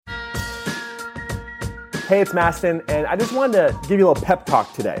Hey, it's Mastin, and I just wanted to give you a little pep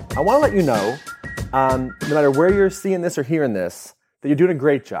talk today. I want to let you know, no matter where you're seeing this or hearing this, that you're doing a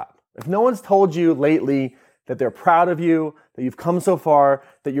great job. If no one's told you lately that they're proud of you, that you've come so far,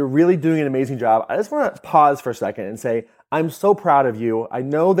 that you're really doing an amazing job, I just want to pause for a second and say, I'm so proud of you. I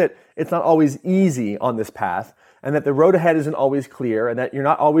know that it's not always easy on this path, and that the road ahead isn't always clear, and that you're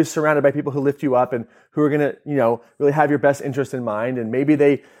not always surrounded by people who lift you up and who are going to, really have your best interest in mind. And maybe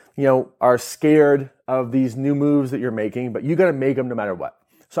they, are scared of these new moves that you're making, but you got to make them no matter what.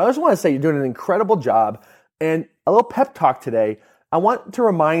 So I just want to say you're doing an incredible job. And a little pep talk today. I want to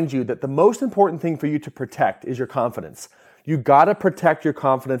remind you that the most important thing for you to protect is your confidence. You got to protect your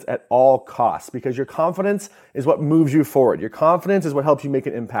confidence at all costs, because your confidence is what moves you forward. Your confidence is what helps you make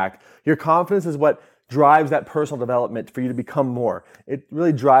an impact. Your confidence is what drives that personal development for you to become more. It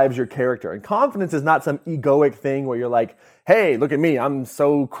really drives your character. And confidence is not some egoic thing where you're like, hey, look at me, I'm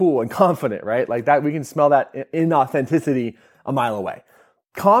so cool and confident, right? Like that, we can smell that inauthenticity a mile away.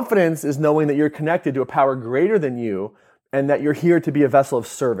 Confidence is knowing that you're connected to a power greater than you and that you're here to be a vessel of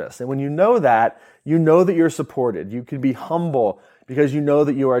service. And when you know that you're supported. You can be humble because you know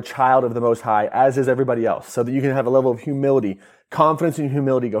that you are a child of the Most High, as is everybody else, so that you can have a level of humility. Confidence and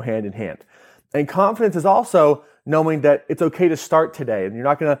humility go hand in hand. And confidence is also knowing that it's okay to start today and you're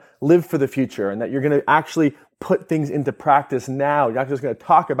not going to live for the future, and that you're going to actually put things into practice now. You're not just going to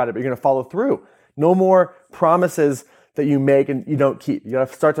talk about it, but you're going to follow through. No more promises that you make and you don't keep. You got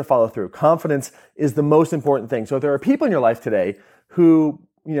to start to follow through. Confidence is the most important thing. So if there are people in your life today who,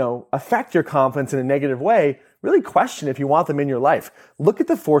 affect your confidence in a negative way, really question if you want them in your life. Look at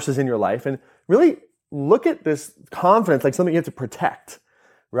the forces in your life and really look at this confidence like something you have to protect,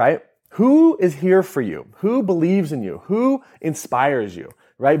 right? Who is here for you? Who believes in you? Who inspires you,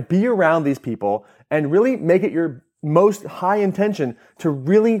 right? Be around these people and really make it your most high intention to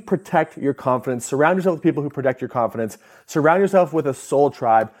really protect your confidence. Surround yourself with people who protect your confidence. Surround yourself with a soul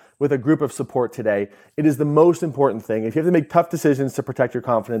tribe, with a group of support today. It is the most important thing. If you have to make tough decisions to protect your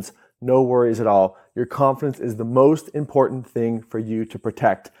confidence, no worries at all. Your confidence is the most important thing for you to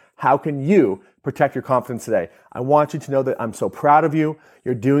protect. How can you protect your confidence today? I want you to know that I'm so proud of you.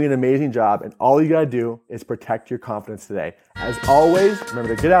 You're doing an amazing job, and all you gotta do is protect your confidence today. As always,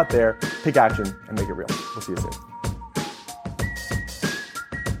 remember to get out there, take action, and make it real. We'll see you soon.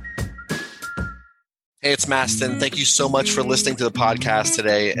 Hey, it's Mastin. Thank you so much for listening to the podcast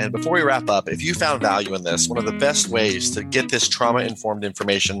today. And before we wrap up, if you found value in this, one of the best ways to get this trauma-informed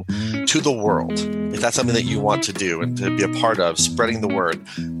information to the world, if that's something that you want to do and to be a part of, spreading the word,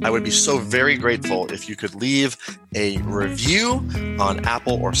 I would be so very grateful if you could leave a review on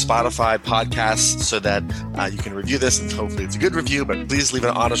Apple or Spotify podcasts so that you can review this, and hopefully it's a good review, but please leave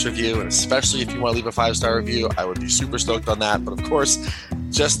an honest review. And especially if you want to leave a 5-star review, I would be super stoked on that. But of course,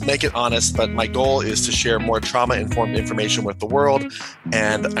 just make it honest. But my goal is to share more trauma-informed information with the world,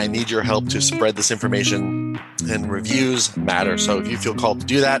 and I need your help to spread this information, and reviews matter. So if you feel called to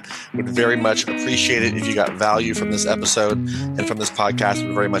do that, would very much appreciate it. If you got value from this episode and from this podcast,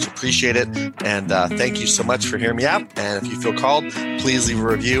 would very much appreciate it. And thank you so much for hearing me out. And if you feel called, please leave a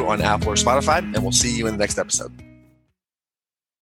review on Apple or Spotify, and we'll see you in the next episode.